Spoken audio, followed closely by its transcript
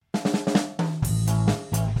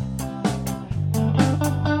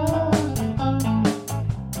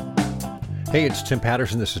Hey, it's Tim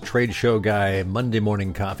Patterson. This is Trade Show Guy Monday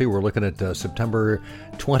Morning Coffee. We're looking at September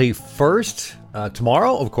 21st.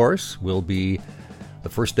 Tomorrow, of course, will be the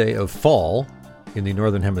first day of fall in the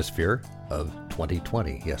Northern Hemisphere of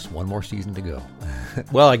 2020. Yes, one more season to go.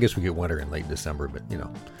 Well, I guess we get winter in late December, but you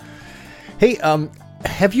know. Hey,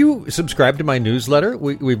 have you subscribed to my newsletter?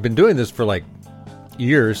 We've been doing this for like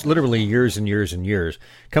years, literally years and years and years.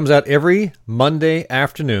 Comes out every Monday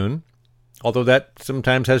afternoon. Although that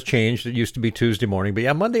sometimes has changed. It used to be Tuesday morning. But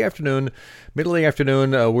yeah, Monday afternoon, middle of the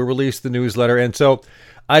afternoon, we release the newsletter. And so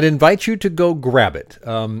I'd invite you to go grab it.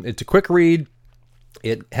 It's a quick read.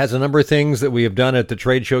 It has a number of things that we have done at the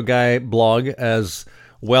Trade Show Guy blog, as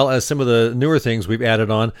well as some of the newer things we've added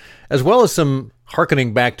on, as well as some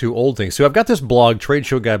hearkening back to old things. So I've got this blog, Trade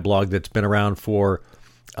Show Guy blog, that's been around for,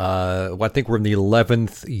 I think we're in the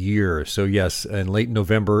 11th year. So yes, in late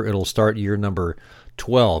November, it'll start year number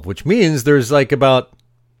 12, which means there's like about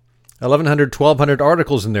 1,100, 1,200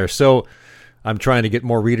 articles in there. So I'm trying to get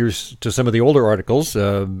more readers to some of the older articles,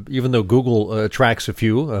 even though Google tracks a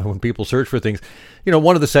few when people search for things. You know,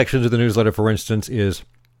 one of the sections of the newsletter, for instance, is,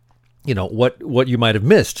 you know, what you might have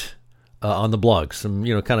missed on the blog. Some,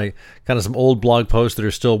 you know, kind of some old blog posts that are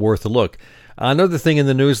still worth a look. Another thing in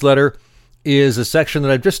the newsletter is a section that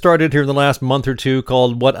I've just started here in the last month or two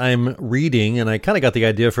called What I'm Reading. And I kind of got the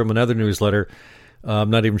idea from another newsletter.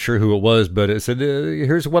 I'm not even sure who it was, but it said,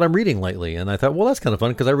 here's what I'm reading lately. And I thought, well, that's kind of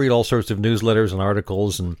fun because I read all sorts of newsletters and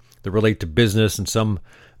articles and that relate to business and some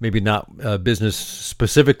maybe not business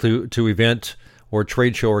specific to event or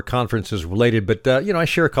trade show or conferences related. But, you know, I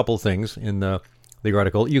share a couple of things in the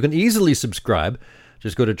article. You can easily subscribe.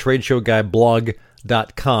 Just go to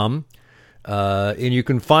tradeshowguyblog.com. And you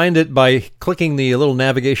can find it by clicking the little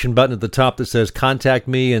navigation button at the top that says contact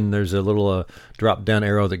me, and there's a little drop down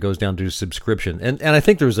arrow that goes down to subscription. And I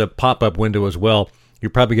think there's a pop-up window as well. You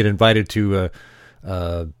probably get invited to,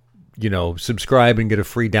 you know, subscribe and get a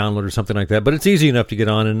free download or something like that. But it's easy enough to get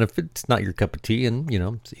on, and if it's not your cup of tea, and, you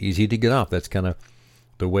know, it's easy to get off. That's kind of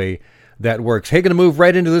the way that works. Hey, going to move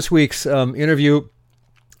right into this week's interview.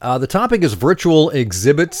 The topic is virtual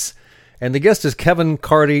exhibits. And the guest is Kevin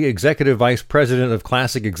Carty, Executive Vice President of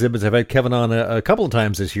Classic Exhibits. I've had Kevin on a couple of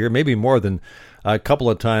times this year, maybe more than a couple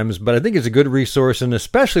of times, but I think it's a good resource, and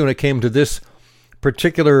especially when it came to this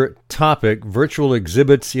particular topic, virtual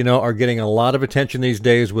exhibits, you know, are getting a lot of attention these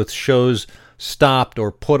days with shows stopped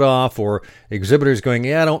or put off, or exhibitors going,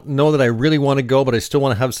 yeah, I don't know that I really want to go, but I still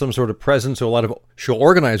want to have some sort of presence. So a lot of show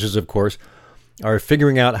organizers, of course, are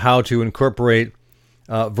figuring out how to incorporate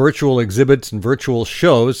virtual exhibits and virtual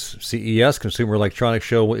shows. CES, Consumer Electronics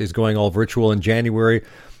Show, is going all virtual in January.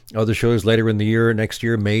 Other shows later in the year, next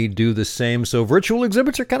year, may do the same. So virtual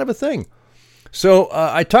exhibits are kind of a thing. So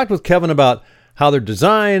I talked with Kevin about how they're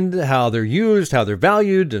designed, how they're used, how they're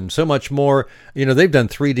valued, and so much more. You know, they've done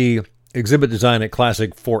 3D exhibit design at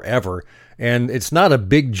Classic forever, and it's not a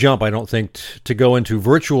big jump, I don't think, to go into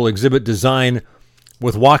virtual exhibit design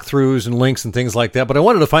with walkthroughs and links and things like that. But I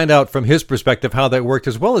wanted to find out from his perspective how that worked,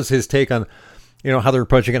 as well as his take on, you know, how they're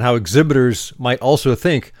approaching it, how exhibitors might also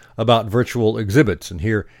think about virtual exhibits. And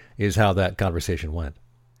here is how that conversation went.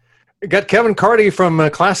 We got Kevin Carty from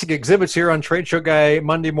Classic Exhibits here on Trade Show Guy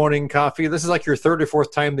Monday Morning Coffee. This is like your third or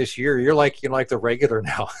fourth time this year. You're like the regular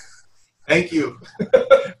now. Thank you.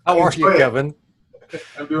 How are you, Kevin?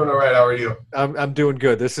 I'm doing all right. How are you? I'm doing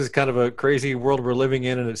good. This is kind of a crazy world we're living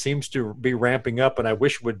in, and it seems to be ramping up, and I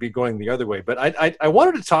wish it would be going the other way. But I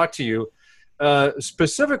wanted to talk to you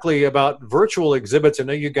specifically about virtual exhibits. I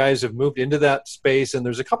know you guys have moved into that space, and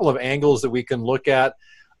there's a couple of angles that we can look at.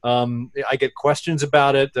 I get questions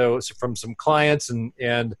about it from some clients,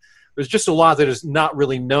 and there's just a lot that is not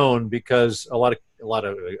really known because a lot of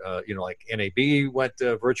you know, like NAB went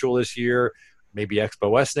virtual this year. Maybe Expo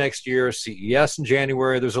West next year, CES in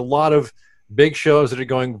January. There's a lot of big shows that are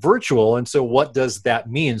going virtual. And so what does that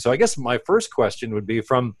mean? So I guess my first question would be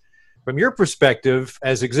from your perspective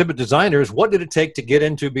as exhibit designers, what did it take to get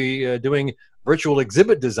into doing virtual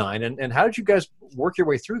exhibit design? And how did you guys work your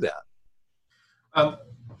way through that?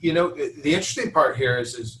 You know, the interesting part here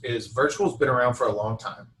is virtual's been around for a long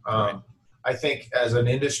time. Right. I think as an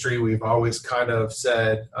industry, we've always kind of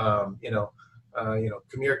said, you know,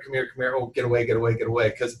 come here. Oh, get away.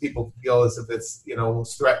 Because people feel as if it's, you know,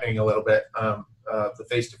 almost threatening a little bit, the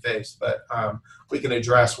face-to-face. But we can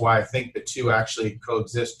address why I think the two actually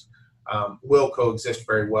will coexist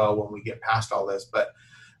very well when we get past all this. But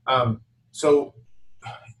so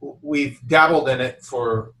we've dabbled in it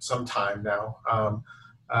for some time now.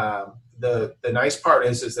 The nice part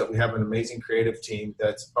is that we have an amazing creative team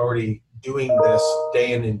that's already doing this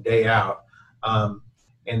day in and day out.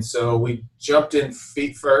 And so we jumped in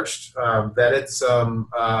feet first, vetted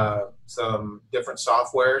some different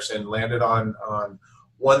softwares, and landed on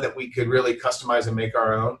one that we could really customize and make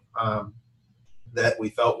our own. That we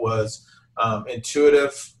felt was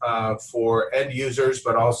intuitive for end users,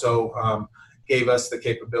 but also gave us the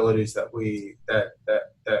capabilities that we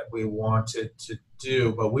wanted to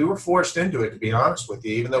do. But we were forced into it, to be honest with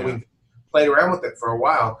you. Even though we played around with it for a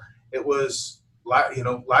while, it was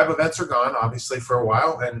live events are gone, obviously, for a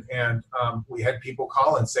while, and we had people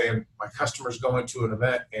call and saying, my customer's going to an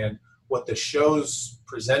event, and what the show's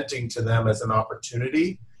presenting to them as an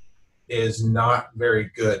opportunity is not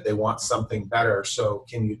very good. They want something better. So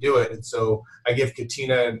can you do it? And so I give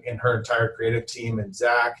Katina and her entire creative team and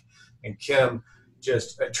Zach and Kim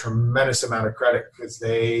just a tremendous amount of credit, because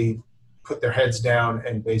they put their heads down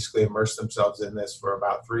and basically immersed themselves in this for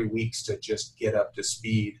about 3 weeks to just get up to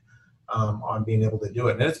speed on being able to do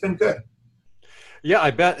it. And it's been good. Yeah,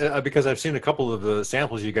 I bet, because I've seen a couple of the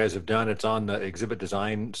samples you guys have done. It's on the exhibit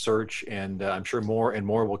design search, and I'm sure more and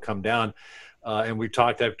more will come down. And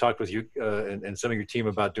I've talked with you and some of your team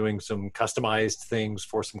about doing some customized things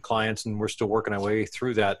for some clients, and we're still working our way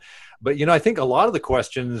through that. But, I think a lot of the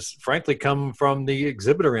questions, frankly, come from the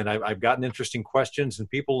exhibitor end. I've gotten interesting questions, and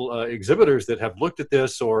exhibitors that have looked at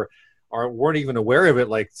this or weren't even aware of it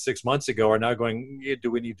like 6 months ago are now going,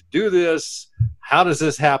 do we need to do this? How does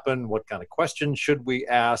this happen? What kind of questions should we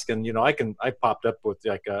ask? And, I popped up with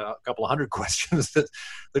like a couple of hundred questions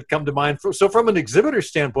that come to mind. So from an exhibitor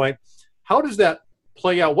standpoint, how does that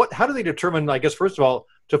play out? How do they determine, I guess, first of all,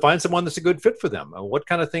 to find someone that's a good fit for them? What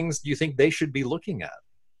kind of things do you think they should be looking at?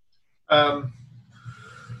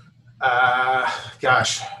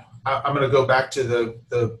 Gosh, I'm going to go back to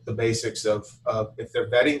the basics of if they're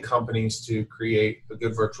vetting companies to create a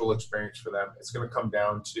good virtual experience for them, it's going to come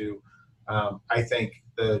down to, I think,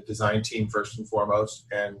 the design team first and foremost,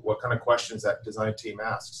 and what kind of questions that design team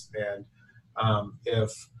asks. And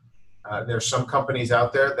if there's some companies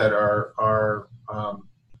out there that are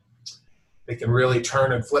they can really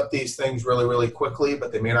turn and flip these things really, really quickly,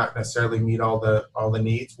 but they may not necessarily meet all the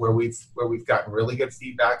needs. Where we've gotten really good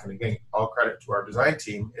feedback, and again, all credit to our design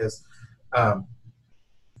team, is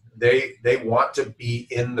they want to be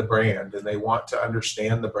in the brand, and they want to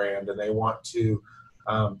understand the brand, and they want to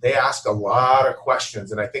they ask a lot of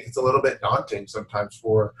questions, and I think it's a little bit daunting sometimes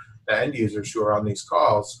for the end users who are on these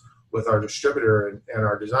calls with our distributor and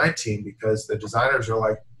our design team, because the designers are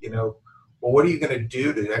like, well, what are you going to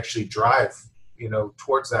do to actually drive,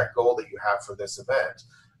 towards that goal that you have for this event?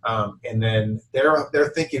 And then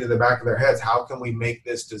they're thinking in the back of their heads, how can we make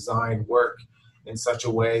this design work in such a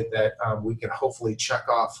way that we can hopefully check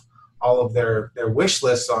off all of their wish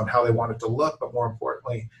lists on how they want it to look, but more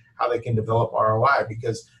importantly, how they can develop ROI,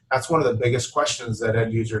 because that's one of the biggest questions that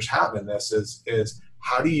end users have in this is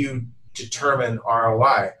how do you determine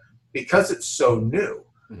ROI? Because it's so new.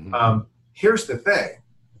 Mm-hmm. Here's the thing,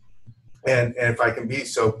 and if I can be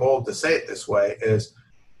so bold to say it this way, is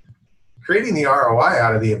creating the ROI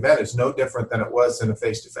out of the event is no different than it was in a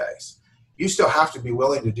face-to-face. You still have to be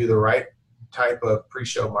willing to do the right type of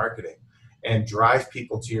pre-show marketing and drive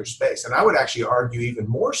people to your space. And I would actually argue even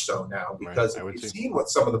more so now, because if you've seen what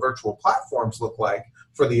some of the virtual platforms look like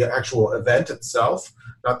for the actual event itself,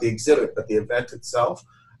 not the exhibit, but the event itself,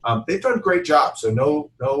 they've done a great job. So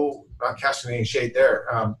no, not casting any shade there.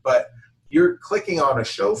 But you're clicking on a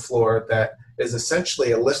show floor that is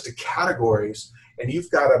essentially a list of categories, and you've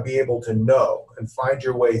got to be able to know and find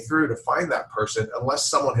your way through to find that person, unless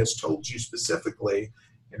someone has told you specifically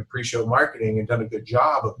in a pre-show marketing and done a good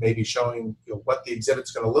job of maybe showing what the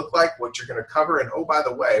exhibit's going to look like, what you're going to cover, and oh, by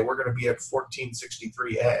the way, we're going to be at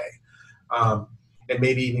 1463A. And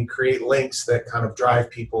maybe even create links that kind of drive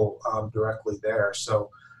people directly there. So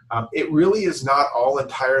it really is not all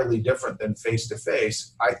entirely different than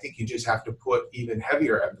face-to-face. I think you just have to put even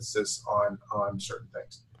heavier emphasis on certain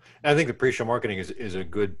things. I think the pre-show marketing is a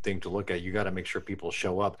good thing to look at. You got to make sure people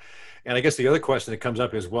show up. And I guess the other question that comes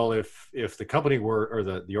up is, well, if the company or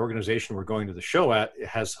the organization we're going to the show at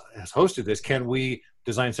has hosted this, can we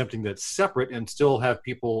design something that's separate and still have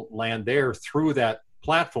people land there through that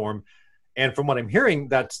platform? And from what I'm hearing,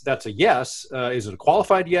 that's a yes. Is it a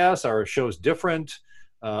qualified yes? Are shows different?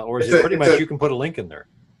 Or is it pretty much you can put a link in there?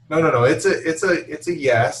 No. It's a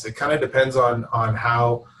yes. It kind of depends on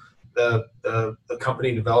how the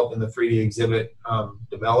company developing the 3D exhibit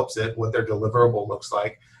develops it, what their deliverable looks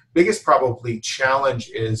like. Biggest probably challenge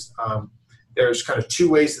is there's kind of two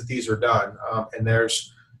ways that these are done, and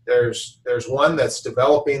there's one that's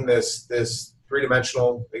developing this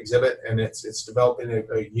three-dimensional exhibit, and it's developing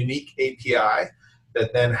a unique API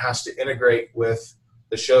that then has to integrate with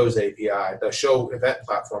the show's API, the show event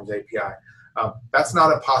platform's API. That's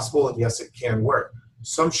not impossible, and yes, it can work.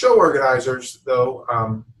 Some show organizers, though,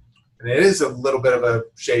 and it is a little bit of a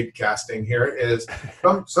shade casting here, is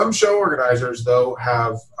some show organizers, though,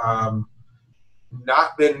 have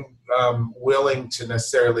not been willing to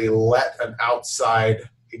necessarily let an outside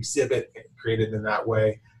exhibit created in that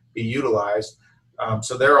way be utilized.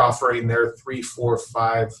 So they're offering their 3, 4,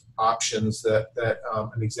 5 options that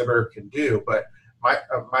an exhibitor can do. But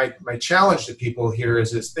my challenge to people here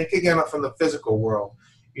is think again from the physical world.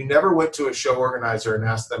 You never went to a show organizer and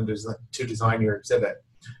asked them to design your exhibit.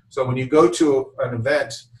 So when you go to an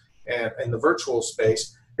event and in the virtual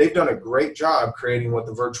space, they've done a great job creating what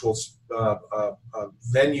the virtual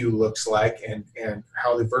venue looks like and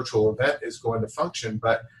how the virtual event is going to function,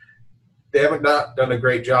 but they haven't not done a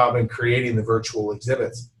great job in creating the virtual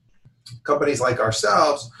exhibits. Companies like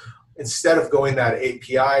ourselves, instead of going that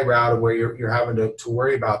API route where you're having to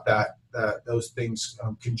worry about those things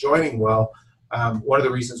conjoining well, one of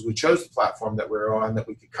the reasons we chose the platform that we're on, that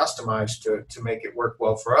we could customize to make it work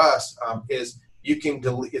well for us, is you can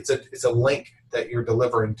it's a link that you're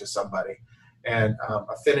delivering to somebody, and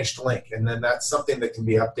a finished link, and then that's something that can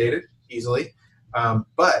be updated easily.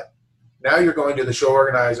 But now you're going to the show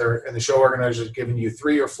organizer, and the show organizer is giving you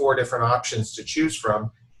 3 or 4 different options to choose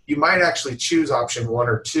from. You might actually choose option 1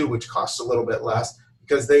 or 2, which costs a little bit less,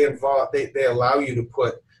 because they allow you to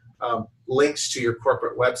put links to your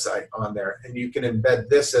corporate website on there, and you can embed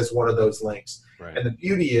this as one of those links. Right. And the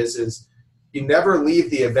beauty is you never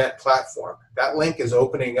leave the event platform. That link is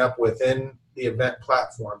opening up within the event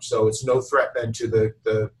platform, so it's no threat then to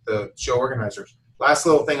the show organizers. Last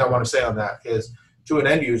little thing I want to say on that is, to an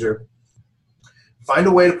end user, find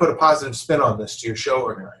a way to put a positive spin on this to your show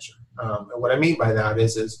organizer. And what I mean by that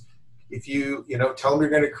is if you tell them you're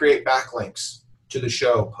going to create backlinks to the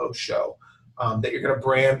show post-show, that you're going to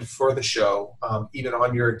brand for the show, even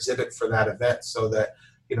on your exhibit for that event, so that,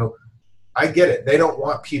 I get it. They don't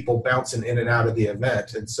want people bouncing in and out of the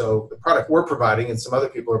event. And so the product we're providing and some other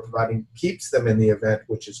people are providing keeps them in the event,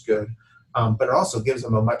 which is good. But it also gives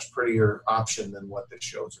them a much prettier option than what the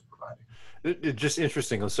shows are providing. It's just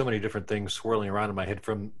interesting. There's so many different things swirling around in my head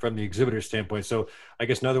from the exhibitor standpoint. So I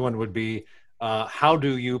guess another one would be, how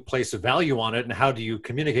do you place a value on it, and how do you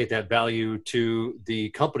communicate that value to the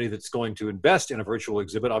company that's going to invest in a virtual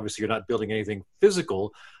exhibit? Obviously, you're not building anything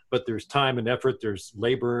physical, but there's time and effort, there's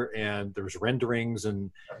labor, and there's renderings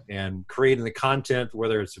and creating the content,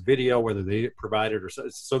 whether it's video, whether they provide it, or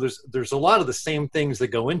so there's a lot of the same things that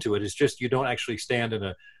go into it. It's just you don't actually stand in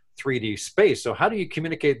a 3D space. So how do you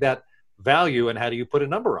communicate that value, and how do you put a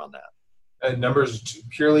number on that? Numbers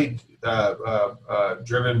purely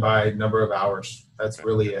driven by number of hours. That's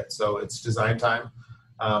really it. So it's design time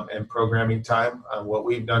and programming time. What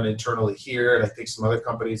we've done internally here, and I think some other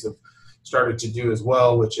companies have started to do as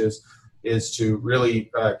well, which is to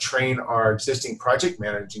really train our existing project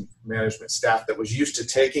management staff that was used to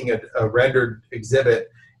taking a rendered exhibit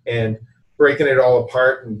and breaking it all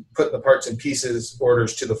apart and putting the parts and pieces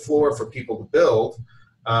orders to the floor for people to build.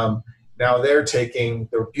 Now they're taking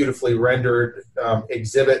the beautifully rendered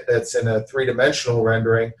exhibit that's in a 3-dimensional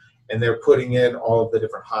rendering, and they're putting in all of the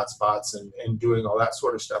different hotspots and doing all that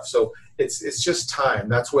sort of stuff. So it's just time.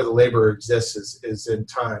 That's where the labor exists, is in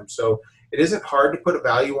time. So it isn't hard to put a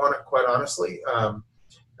value on it, quite honestly,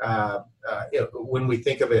 when we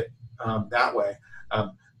think of it that way.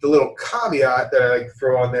 The little caveat that I like to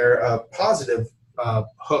throw on there, positive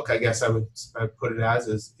hook, I guess I'd put it as,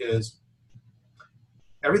 is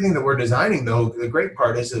everything that we're designing, though, the great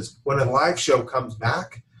part is when a live show comes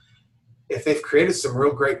back, if they've created some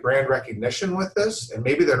real great brand recognition with this, and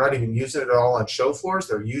maybe they're not even using it at all on show floors,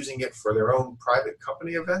 they're using it for their own private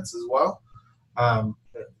company events as well,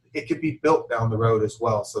 it could be built down the road as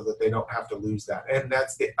well, so that they don't have to lose that. And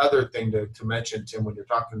that's the other thing to mention, Tim, when you're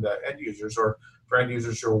talking to end users, or for end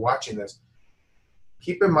users who are watching this.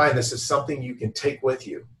 Keep in mind, this is something you can take with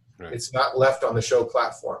you. Right. It's not left on the show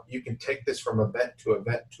platform. You can take this from event to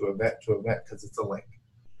event to event to event, because it's a link.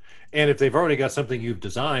 And if they've already got something you've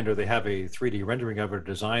designed, or they have a 3D rendering of a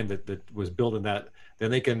design that was built in that,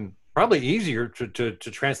 then they can probably easier to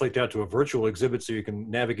translate that to a virtual exhibit, so you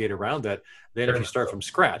can navigate around that than if you start from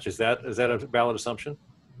scratch. Is that a valid assumption?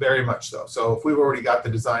 Very much so. So if we've already got the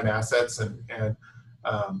design assets and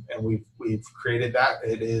we've created that,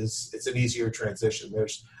 it's an easier transition.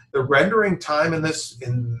 There's the rendering time in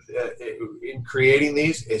creating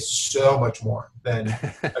these is so much more than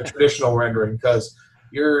a traditional rendering, because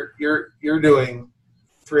you're doing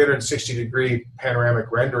 360-degree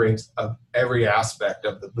panoramic renderings of every aspect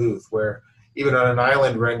of the booth, where even on an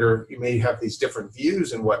island render, you may have these different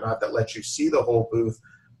views and whatnot that let you see the whole booth,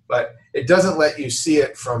 but it doesn't let you see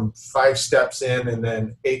it from 5 steps in and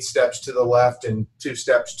then 8 steps to the left and 2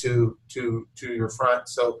 steps to your front.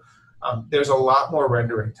 So there's a lot more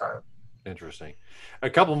rendering time. Interesting. A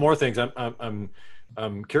couple more things.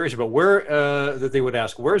 I'm curious about where that they would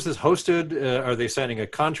ask. Where is this hosted? Are they signing a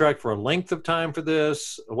contract for a length of time for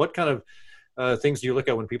this? What kind of things do you look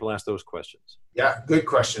at when people ask those questions? Yeah, good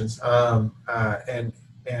questions. And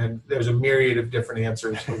there's a myriad of different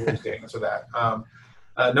answers to answer that.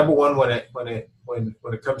 Number one, when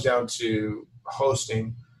it comes down to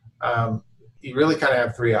hosting, you really kind of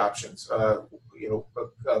have 3 options. A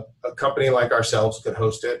company like ourselves could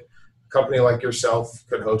host it. A company like yourself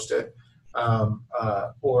could host it.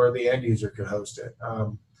 Or the end user could host it.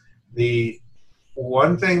 The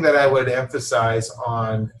one thing that I would emphasize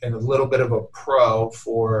on, and a little bit of a pro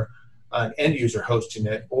for an end user hosting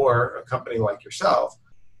it or a company like yourself,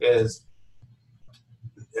 is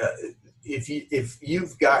if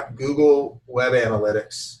you've got Google Web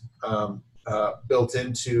Analytics built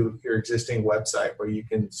into your existing website where you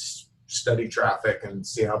can study traffic and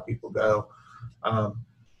see how people go,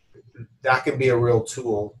 that can be a real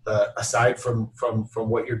tool aside from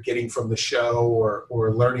what you're getting from the show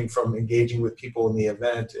or learning from engaging with people in the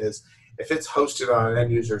event. Is if it's hosted on an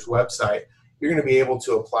end user's website, you're going to be able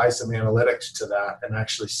to apply some analytics to that and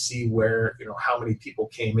actually see where, how many people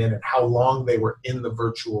came in and how long they were in the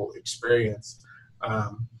virtual experience.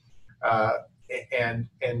 And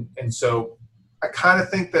so I kind of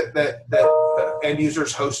think that end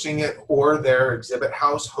users hosting it or their exhibit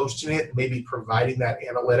house hosting it, maybe providing that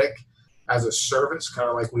analytic as a service, kind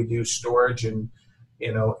of like we do storage and,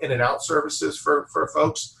 in and out services for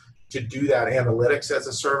folks, to do that analytics as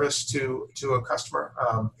a service to a customer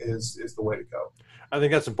is the way to go. I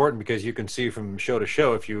think that's important because you can see from show to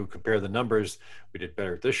show, if you compare the numbers, we did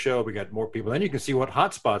better at this show, we got more people. Then you can see what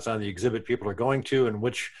hotspots on the exhibit people are going to and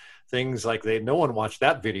which things, like no one watched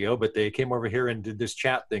that video, but they came over here and did this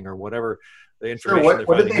chat thing or whatever. The information. Sure.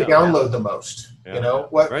 What did they download the most? Yeah.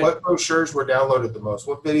 What brochures were downloaded the most?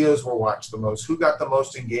 What videos were watched the most? Who got the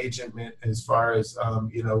most engagement as far as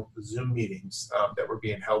Zoom meetings that were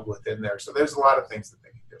being held within there? So there's a lot of things that they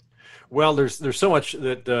can do. Well, there's so much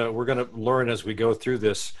that we're going to learn as we go through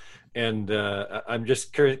this, and I'm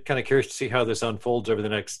just kind of curious to see how this unfolds over the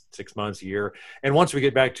next 6 months, a year, and once we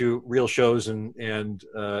get back to real shows and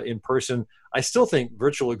in person. I still think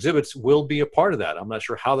virtual exhibits will be a part of that. I'm not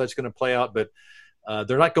sure how that's going to play out, but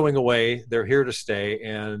they're not going away. They're here to stay.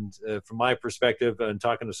 And from my perspective, and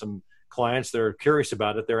talking to some clients, they're curious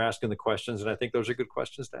about it. They're asking the questions, and I think those are good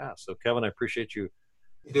questions to ask. So, Kevin, I appreciate you.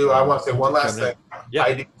 You do. I want to say one last thing. Yeah.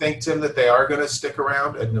 I do think, Tim, that they are going to stick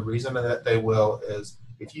around, and the reason that they will is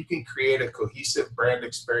if you can create a cohesive brand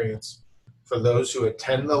experience for those who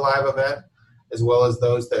attend the live event, as well as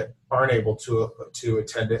those that aren't able to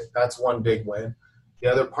attend it. That's one big win. The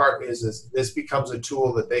other part is this becomes a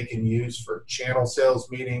tool that they can use for channel sales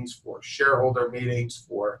meetings, for shareholder meetings,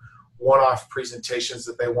 for one-off presentations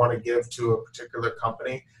that they want to give to a particular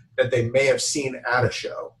company that they may have seen at a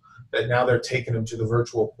show, that now they're taking them to the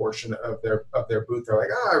virtual portion of their booth. They're like,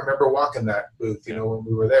 I remember walking that booth, when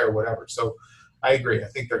we were there, whatever. So I agree. I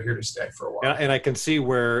think they're here to stay for a while. And I can see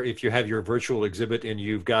where if you have your virtual exhibit and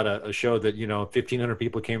you've got a show that, 1,500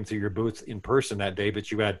 people came through your booth in person that day, but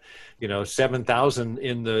you had, 7,000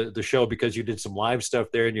 in the show because you did some live stuff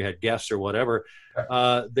there and you had guests or whatever,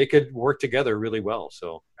 they could work together really well.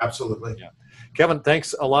 So absolutely. Yeah. Kevin,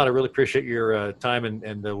 thanks a lot. I really appreciate your time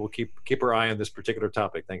and we'll keep our eye on this particular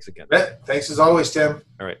topic. Thanks again. Thanks as always, Tim.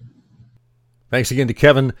 All right. Thanks again to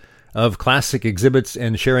Kevin of Classic Exhibits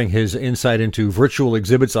and sharing his insight into virtual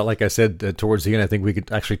exhibits. Like I said, towards the end, I think we could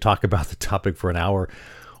actually talk about the topic for an hour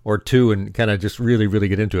or two and kind of just really, really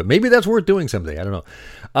get into it. Maybe that's worth doing someday. I don't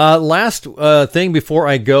know. Last thing before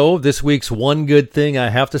I go, this week's one good thing, I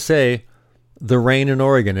have to say, the rain in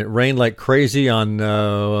Oregon. It rained like crazy on,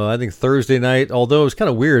 I think, Thursday night, although it was kind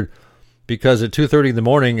of weird because at 2:30 in the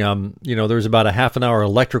morning, there was about a half an hour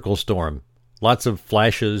electrical storm. Lots of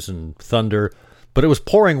flashes and thunder. But it was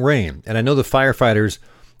pouring rain, and I know the firefighters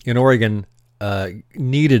in Oregon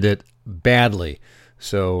needed it badly.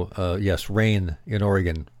 So, yes, rain in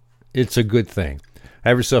Oregon. It's a good thing.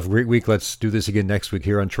 Have yourself a great week. Let's do this again next week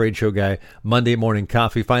here on Trade Show Guy, Monday Morning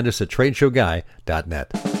Coffee. Find us at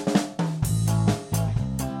tradeshowguy.net.